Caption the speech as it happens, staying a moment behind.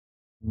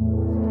I'm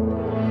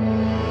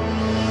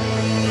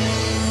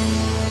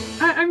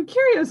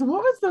curious,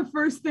 what was the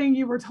first thing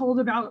you were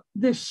told about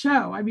this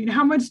show? I mean,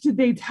 how much did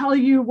they tell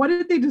you? What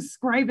did they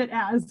describe it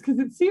as? Because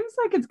it seems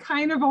like it's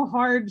kind of a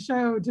hard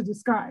show to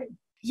describe.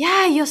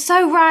 Yeah, you're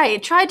so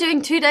right. Try doing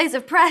 2 days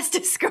of press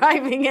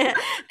describing it.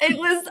 It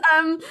was,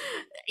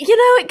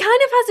 it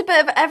kind of has a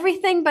bit of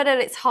everything, but at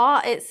its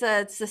heart, it's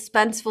a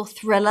suspenseful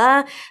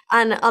thriller.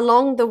 And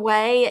along the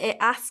way, it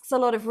asks a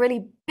lot of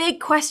really big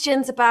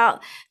questions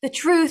about the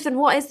truth and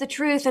what is the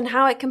truth and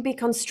how it can be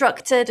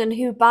constructed and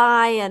who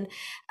by and,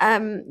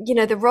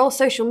 the role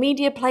social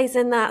media plays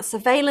in that,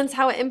 surveillance,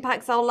 how it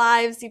impacts our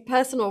lives, your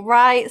personal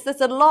rights. There's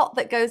a lot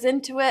that goes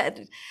into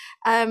it.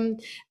 Um,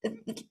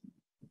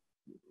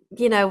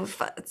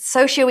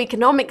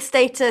 socioeconomic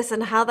status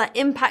and how that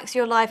impacts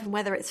your life and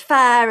whether it's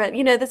fair. And,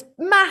 there's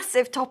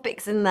massive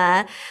topics in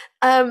there.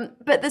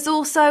 But there's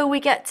also,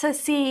 we get to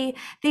see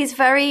these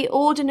very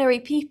ordinary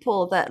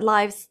people their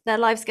lives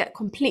get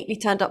completely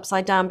turned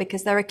upside down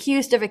because they're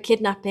accused of a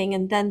kidnapping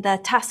and then they're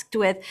tasked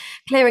with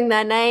clearing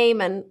their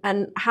name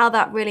and how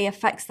that really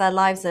affects their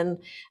lives and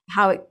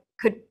how it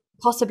could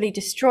possibly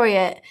destroy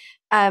it.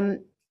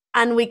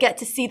 And we get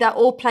to see that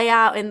all play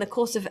out in the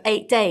course of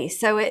 8 days.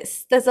 So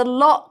there's a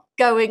lot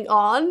going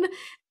on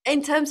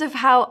in terms of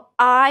how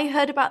I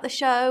heard about the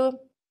show.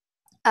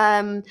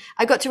 I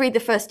got to read the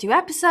first 2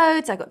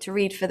 episodes. I got to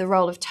read for the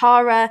role of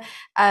Tara.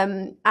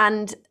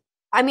 And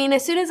I mean,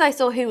 as soon as I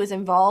saw who was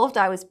involved,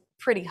 I was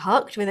pretty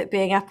hooked with it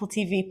being Apple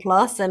TV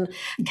Plus and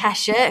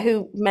Keshet,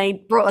 who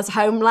brought us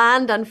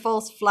Homeland and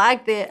False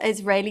Flag, the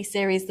Israeli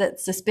series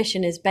that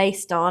Suspicion is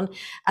based on,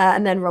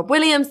 and then Rob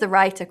Williams, the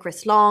writer,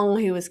 Chris Long,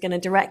 who was going to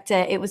direct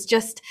it. It was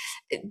just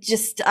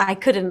I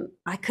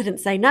couldn't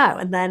say no.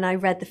 And then I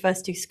read the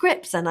first 2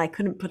 scripts and I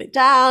couldn't put it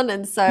down.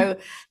 And so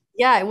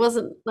yeah, it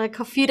wasn't like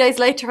a few days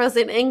later I was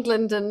in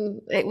England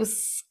and it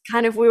was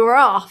kind of, we were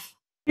off.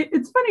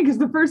 It's funny because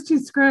the first 2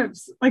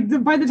 scripts, by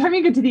the time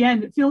you get to the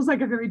end, it feels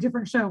like a very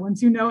different show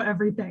once you know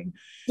everything.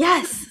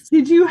 Yes.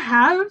 Did you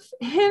have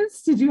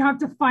hints? Did you have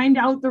to find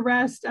out the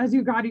rest as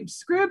you got each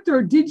script,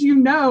 or did you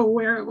know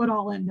where it would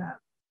all end up?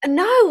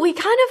 No, we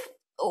kind of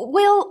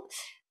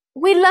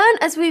we learned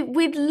as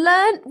we'd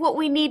learned what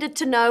we needed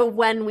to know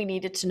when we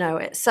needed to know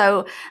it.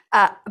 So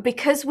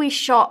because we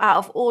shot out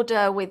of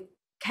order, we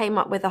came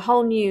up with a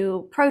whole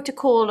new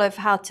protocol of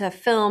how to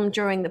film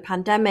during the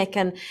pandemic,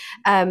 and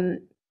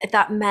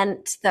that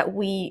meant that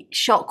we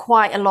shot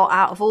quite a lot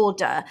out of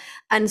order.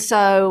 And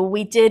so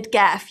we did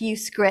get a few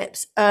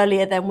scripts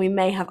earlier than we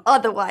may have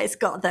otherwise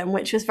got them,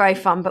 which was very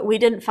fun. But we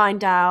didn't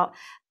find out,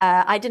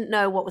 I didn't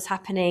know what was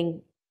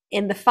happening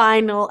in the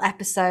final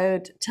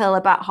episode till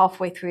about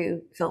halfway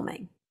through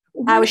filming.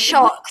 I was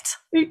shocked.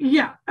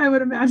 Yeah, I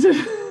would imagine.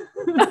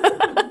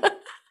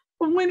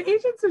 When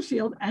Agents of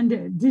S.H.I.E.L.D.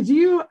 ended, did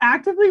you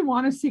actively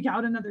want to seek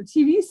out another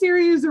TV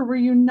series, or were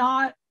you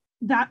not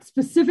that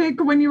specific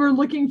when you were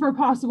looking for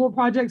possible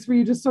projects? Were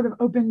you just sort of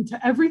open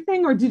to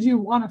everything, or did you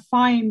want to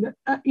find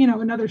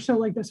another show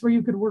like this where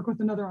you could work with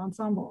another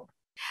ensemble?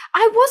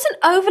 I wasn't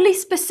overly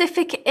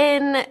specific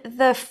in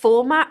the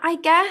format, I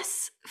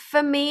guess.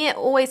 For me, it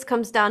always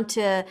comes down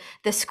to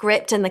the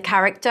script and the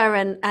character,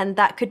 and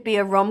that could be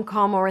a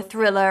rom-com or a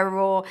thriller,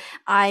 or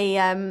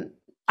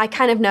I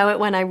kind of know it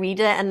when I read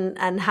it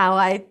and how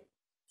I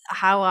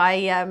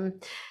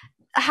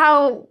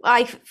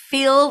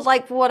feel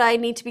like what I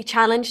need to be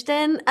challenged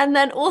in. And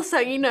then also,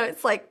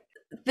 it's like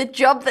the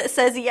job that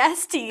says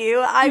yes to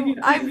you.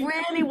 I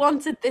really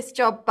wanted this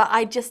job, but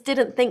I just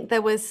didn't think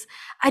there was,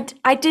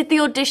 I did the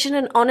audition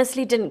and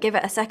honestly didn't give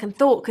it a second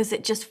thought because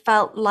it just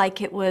felt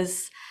like it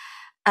was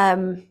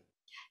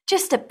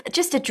just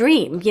a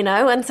dream,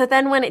 And so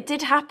then when it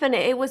did happen,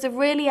 it was a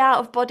really out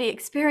of body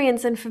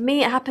experience. And for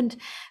me, it happened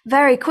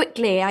very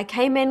quickly. I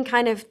came in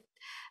kind of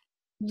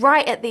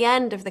right at the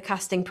end of the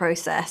casting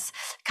process,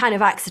 kind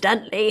of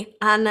accidentally,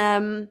 and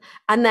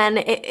then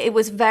it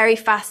was very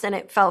fast and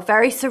it felt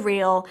very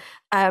surreal.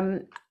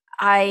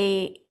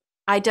 I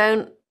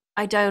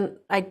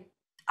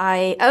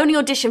only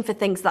audition for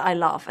things that I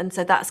love, and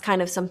so that's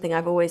kind of something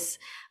I've always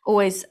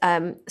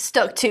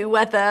stuck to,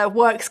 whether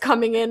work's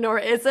coming in or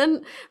it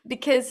isn't,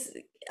 because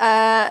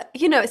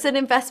it's an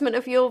investment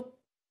of your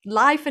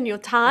life and your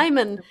time,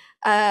 and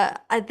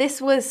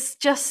this was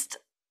just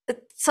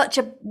such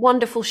a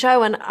wonderful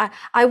show, and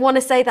I want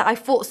to say that I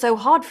fought so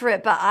hard for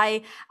it, but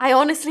I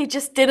honestly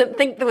just didn't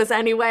think there was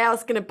any way I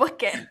was going to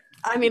book it.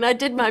 I mean, I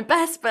did my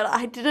best, but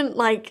I didn't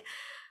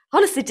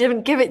honestly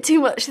didn't give it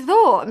too much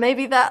thought.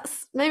 Maybe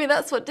that's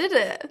what did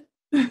it.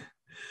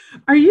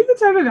 Are you the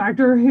type of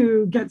actor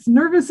who gets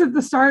nervous at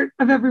the start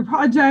of every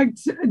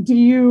project? Do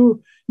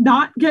you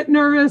not get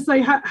nervous?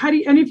 How do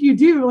you, and if you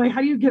do,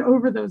 how do you get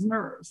over those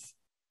nerves?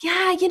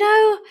 Yeah,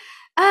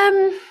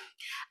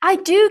 I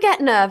do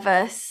get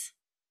nervous.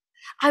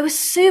 I was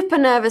super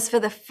nervous for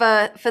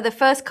the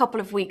first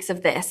couple of weeks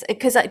of this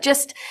because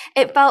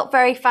it felt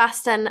very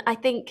fast, and I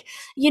think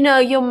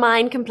your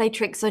mind can play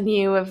tricks on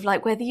you of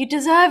like whether you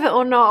deserve it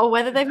or not, or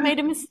whether they've made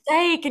a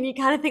mistake, and you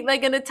kind of think they're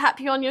going to tap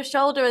you on your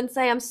shoulder and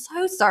say, "I'm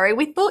so sorry,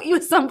 we thought you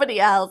were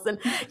somebody else," and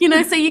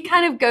so you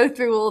kind of go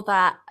through all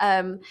that.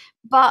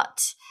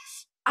 But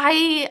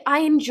I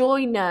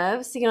enjoy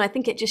nerves. I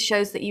think it just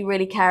shows that you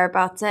really care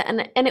about it,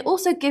 and it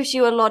also gives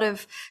you a lot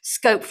of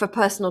scope for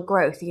personal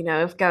growth.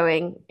 Of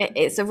going,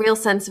 it's a real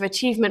sense of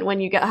achievement when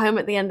you get home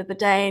at the end of the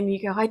day and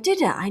you go, I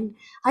did it.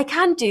 I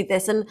can do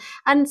this,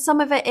 and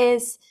some of it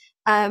is,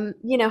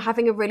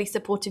 having a really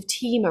supportive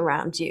team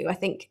around you. I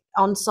think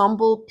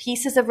ensemble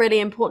pieces are really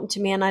important to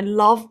me, and I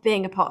love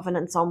being a part of an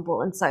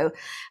ensemble. And so,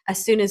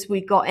 as soon as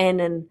we got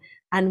in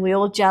and we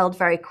all gelled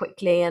very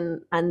quickly,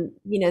 and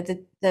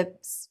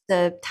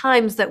the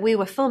times that we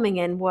were filming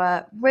in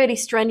were really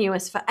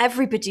strenuous for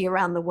everybody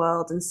around the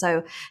world, and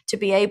so to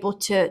be able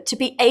to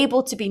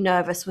be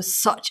nervous was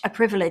such a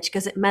privilege,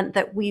 because it meant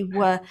that we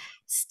were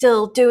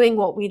still doing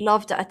what we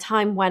loved at a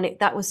time when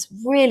that was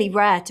really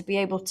rare to be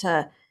able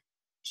to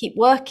keep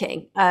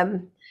working.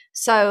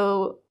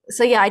 So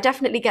yeah, I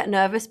definitely get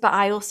nervous, but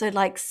I also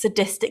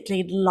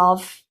sadistically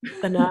love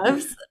the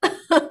nerves.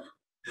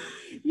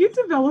 You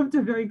developed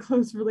a very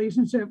close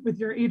relationship with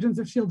your Agents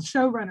of S.H.I.E.L.D.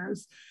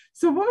 showrunners.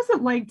 So what was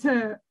it like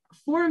to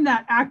form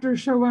that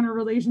actor-showrunner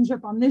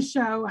relationship on this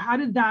show? How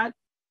did that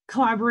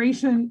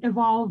collaboration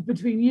evolve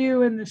between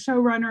you and the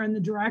showrunner and the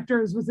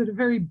directors? Was it a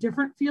very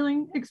different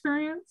feeling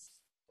experience?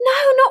 No,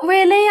 not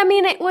really. I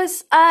mean, it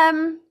was,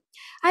 I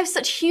have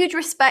such huge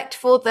respect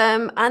for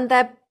them, and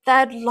they're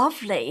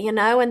lovely, and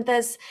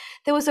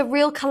there was a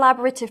real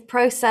collaborative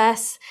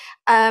process.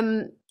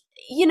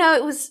 We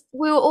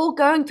were all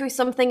going through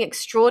something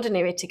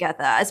extraordinary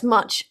together. As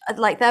much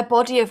like their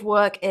body of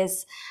work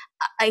is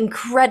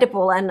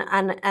incredible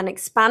and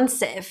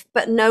expansive,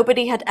 but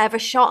nobody had ever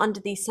shot under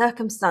these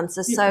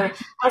circumstances. So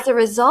as a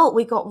result,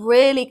 we got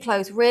really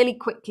close really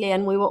quickly,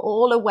 and we were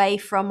all away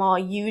from our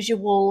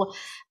usual,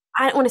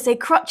 I don't want to say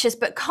crutches,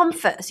 but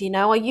comforts,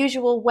 our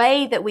usual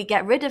way that we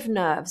get rid of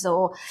nerves.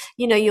 Or,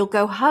 you'll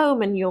go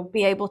home and you'll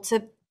be able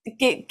to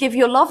give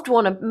your loved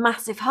one a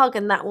massive hug,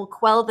 and that will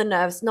quell the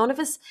nerves. None of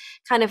us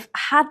kind of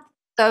had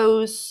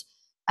those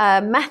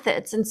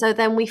methods, and so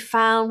then we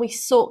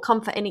sought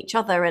comfort in each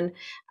other, and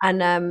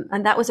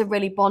that was a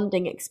really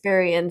bonding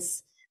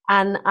experience.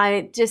 And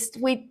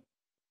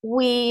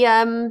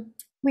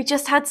we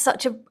just had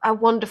such a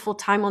wonderful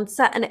time on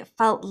set, and it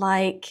felt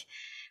like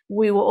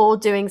we were all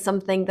doing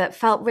something that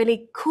felt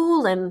really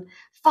cool and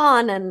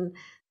fun and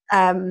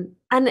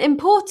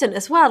important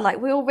as well. Like,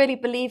 we all really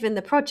believe in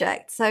the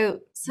project. So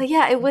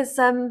yeah, it was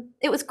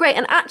great.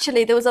 And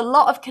actually, there was a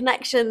lot of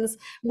connections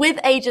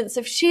with Agents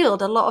of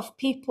S.H.I.E.L.D. A lot of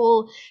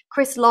people.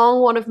 Chris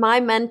Long, one of my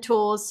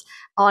mentors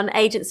on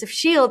Agents of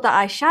S.H.I.E.L.D. that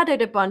I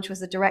shadowed a bunch,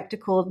 was a director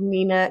called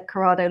Nina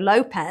Corrado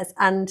Lopez,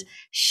 and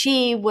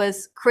she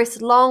was Chris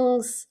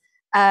Long's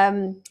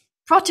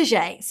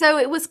protege. So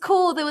it was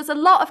cool. There was a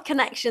lot of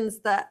connections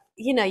that,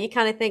 you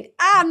kind of think,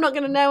 I'm not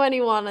going to know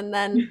anyone. And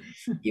then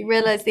you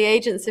realize the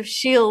Agents of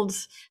S.H.I.E.L.D.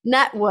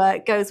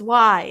 network goes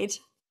wide.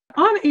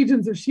 On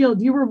Agents of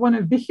S.H.I.E.L.D., you were one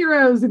of the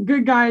heroes and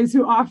good guys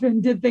who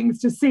often did things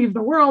to save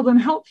the world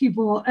and help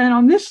people. And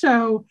on this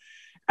show,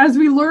 as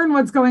we learn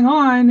what's going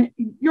on,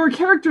 your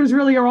characters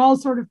really are all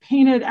sort of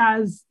painted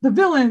as the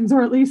villains,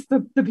 or at least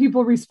the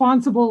people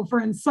responsible for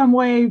in some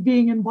way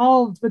being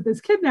involved with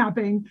this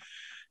kidnapping.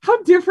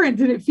 How different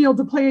did it feel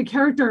to play a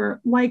character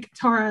like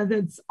Tara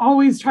that's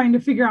always trying to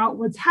figure out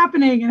what's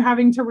happening and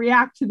having to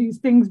react to these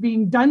things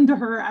being done to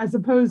her, as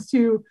opposed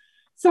to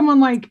someone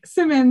like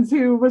Simmons,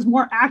 who was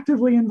more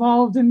actively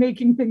involved in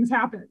making things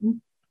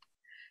happen?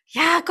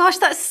 Yeah, gosh,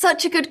 that's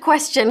such a good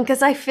question,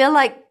 because I feel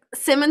like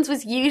Simmons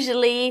was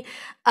usually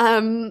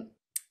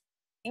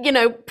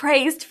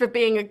praised for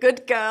being a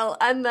good girl,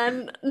 and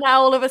then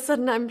now all of a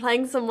sudden I'm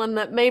playing someone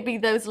that maybe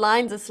those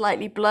lines are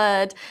slightly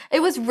blurred.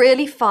 It was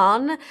really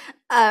fun.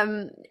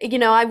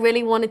 I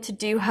really wanted to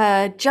do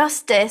her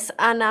justice,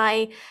 and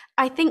I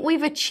think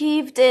we've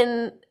achieved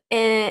in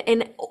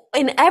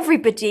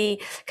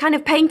everybody kind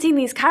of painting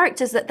these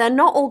characters that they're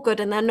not all good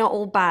and they're not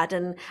all bad.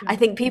 And I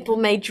think people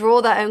may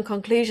draw their own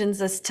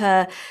conclusions as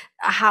to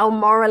how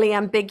morally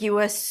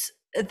ambiguous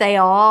they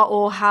are,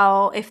 or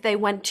how, if they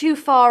went too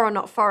far or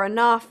not far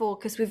enough, or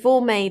because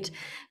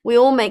we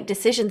all make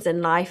decisions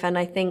in life, and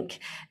I think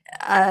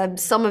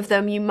some of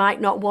them you might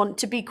not want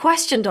to be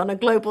questioned on a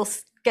global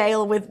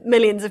scale with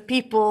millions of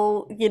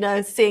people,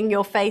 seeing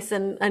your face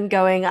and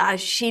going,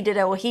 she did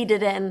it or he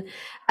did it.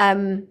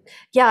 And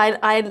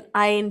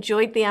I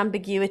enjoyed the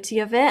ambiguity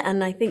of it,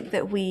 and I think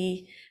that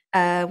we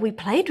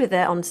played with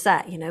it on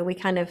set.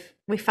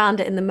 We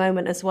found it in the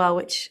moment as well,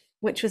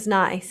 which was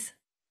nice.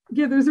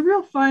 Yeah, there's a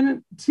real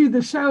fun to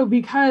the show,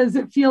 because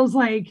it feels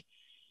like,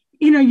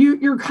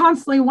 you're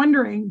constantly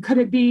wondering, could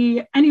it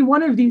be any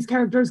one of these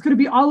characters? Could it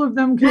be all of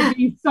them? Could it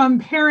be some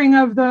pairing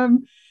of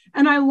them?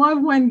 And I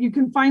love when you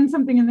can find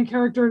something in the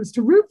characters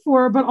to root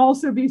for, but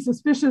also be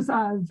suspicious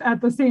of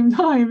at the same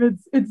time.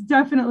 It's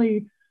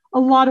definitely a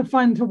lot of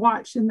fun to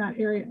watch in that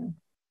area.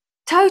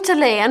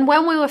 Totally. And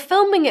when we were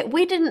filming it,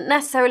 we didn't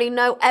necessarily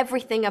know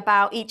everything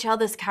about each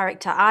other's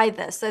character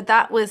either. So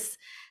that was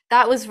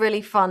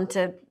really fun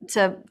to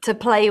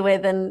play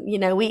with. And, you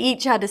know, we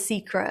each had a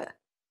secret.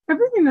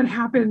 Everything that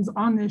happens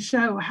on this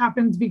show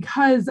happens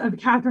because of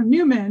Catherine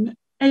Newman,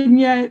 and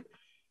yet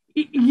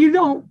you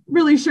don't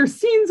really share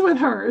scenes with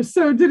her.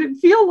 So did it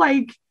feel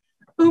like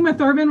Uma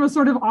Thurman was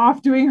sort of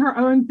off doing her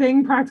own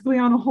thing, practically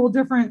on a whole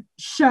different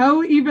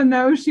show, even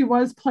though she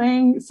was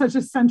playing such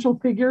a central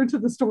figure to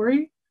the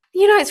story?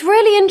 You know, it's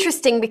really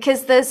interesting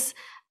because there's,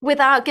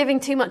 without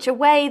giving too much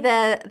away,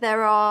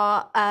 there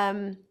are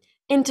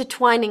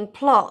intertwining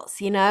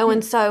plots, you know,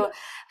 and so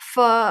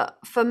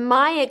for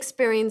my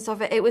experience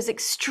of it, it was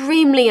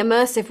extremely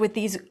immersive with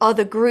these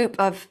other group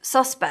of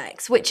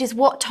suspects, which is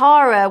what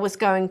Tara was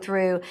going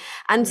through,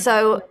 and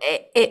so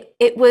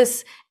it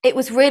was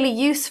really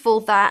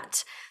useful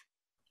that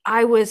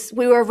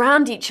we were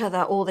around each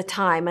other all the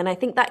time, and I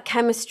think that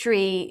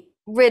chemistry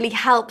really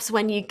helps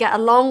when you get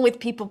along with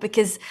people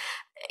because,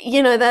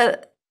 you know,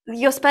 that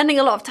you're spending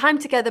a lot of time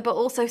together, but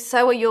also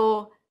so are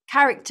your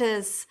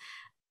characters,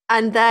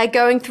 and they're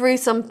going through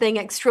something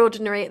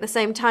extraordinary at the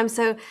same time.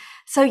 So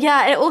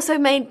yeah, it also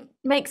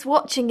makes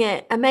watching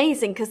it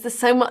amazing because there's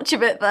so much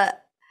of it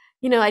that,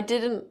 you know,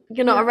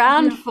 you're not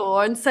around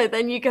for, and so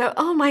then you go,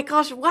 oh my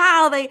gosh,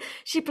 wow,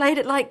 she played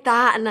it like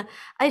that,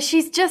 and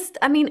she's just,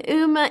 I mean,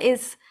 Uma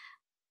is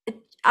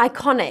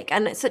iconic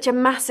and it's such a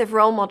massive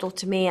role model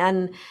to me,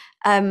 and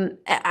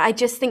I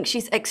just think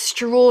she's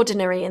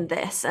extraordinary in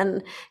this.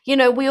 And, you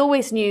know, we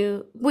always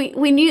knew,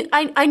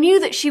 I knew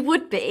that she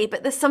would be,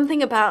 but there's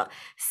something about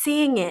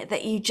seeing it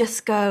that you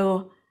just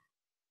go,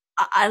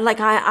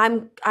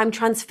 I'm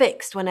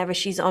transfixed whenever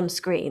she's on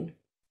screen.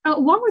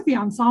 Along with the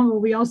ensemble,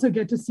 we also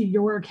get to see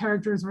your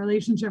character's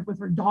relationship with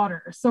her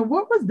daughter. So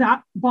what was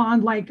that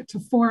bond like to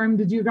form?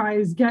 Did you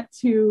guys get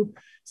to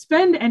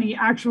spend any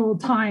actual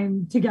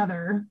time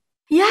together?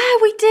 Yeah,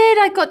 we did.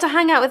 I got to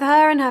hang out with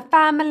her and her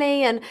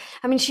family. And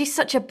I mean, she's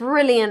such a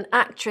brilliant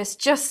actress,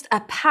 just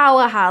a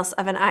powerhouse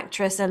of an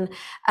actress. And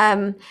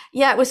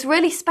yeah, it was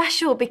really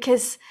special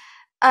because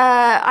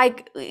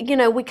you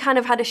know, we kind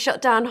of had a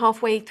shutdown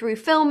halfway through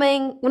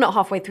filming. Well, not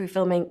halfway through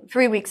filming,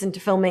 3 weeks into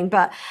filming,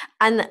 but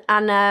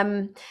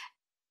I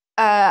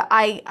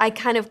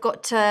kind of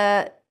got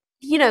to,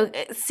 you know,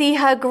 see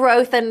her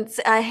growth and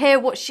hear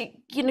what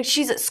you know,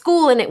 she's at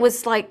school, and it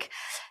was like,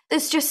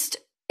 it's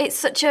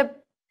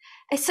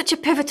such a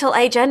pivotal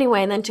age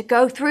anyway, and then to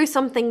go through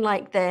something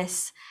like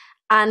this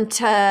and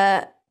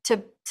to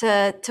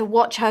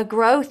watch her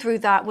grow through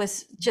that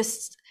was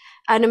just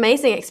an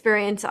amazing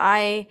experience.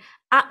 I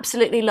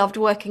absolutely loved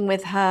working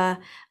with her,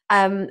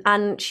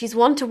 and she's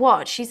one to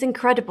watch. She's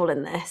incredible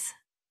in this.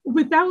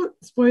 Without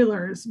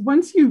spoilers,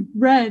 once you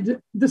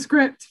read the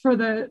script for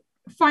the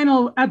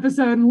final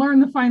episode and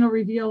learned the final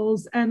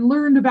reveals and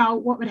learned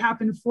about what would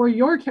happen for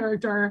your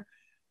character,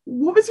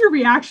 what was your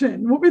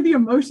reaction? What were the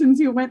emotions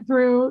you went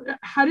through?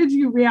 How did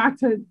you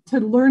react to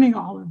learning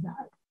all of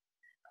that?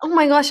 Oh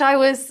my gosh, I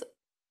was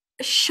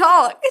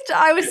shocked.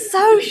 I was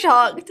so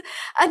shocked.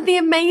 And the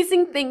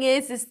amazing thing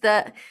is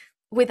that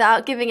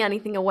without giving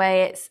anything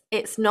away,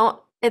 it's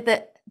not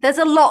that there's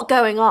a lot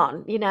going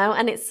on, you know,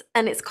 and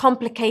it's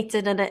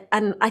complicated,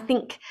 and I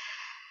think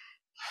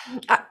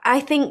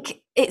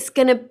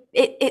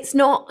it's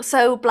not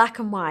so black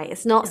and white.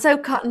 It's not so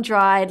cut and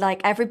dried.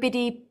 Like,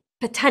 everybody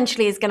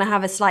potentially is going to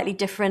have a slightly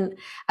different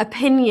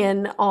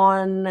opinion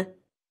on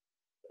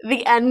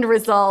the end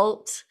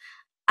result.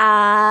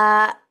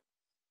 As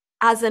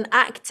an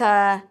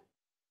actor,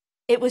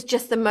 it was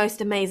just the most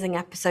amazing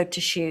episode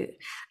to shoot.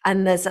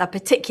 And there's a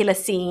particular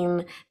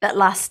scene that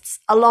lasts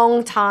a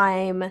long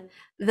time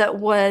that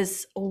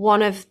was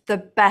one of the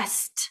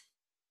best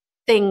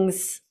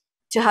things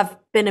to have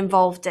been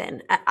involved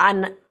in.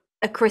 And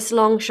Chris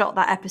Long shot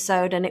that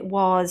episode, and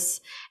it's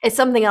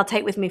something I'll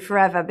take with me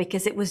forever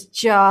because it was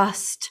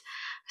just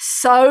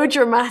so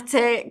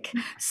dramatic,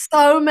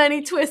 so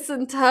many twists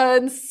and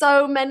turns,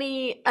 so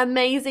many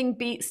amazing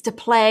beats to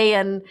play.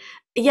 And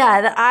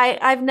yeah,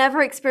 I've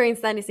never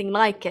experienced anything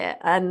like it.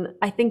 And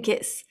I think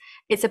it's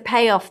a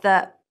payoff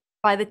that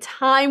by the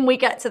time we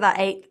get to that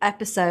 8th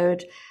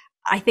episode,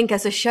 I think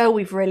as a show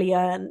we've really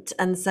earned.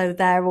 And so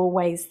they're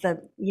always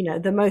the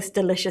most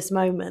delicious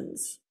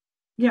moments.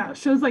 Yeah,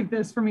 shows like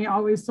this for me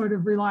always sort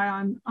of rely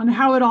on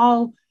how it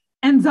all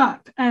ends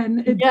up,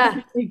 and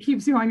it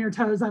keeps you on your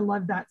toes. I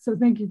love that. So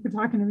thank you for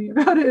talking to me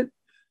about it.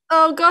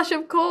 Oh gosh,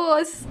 of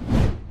course.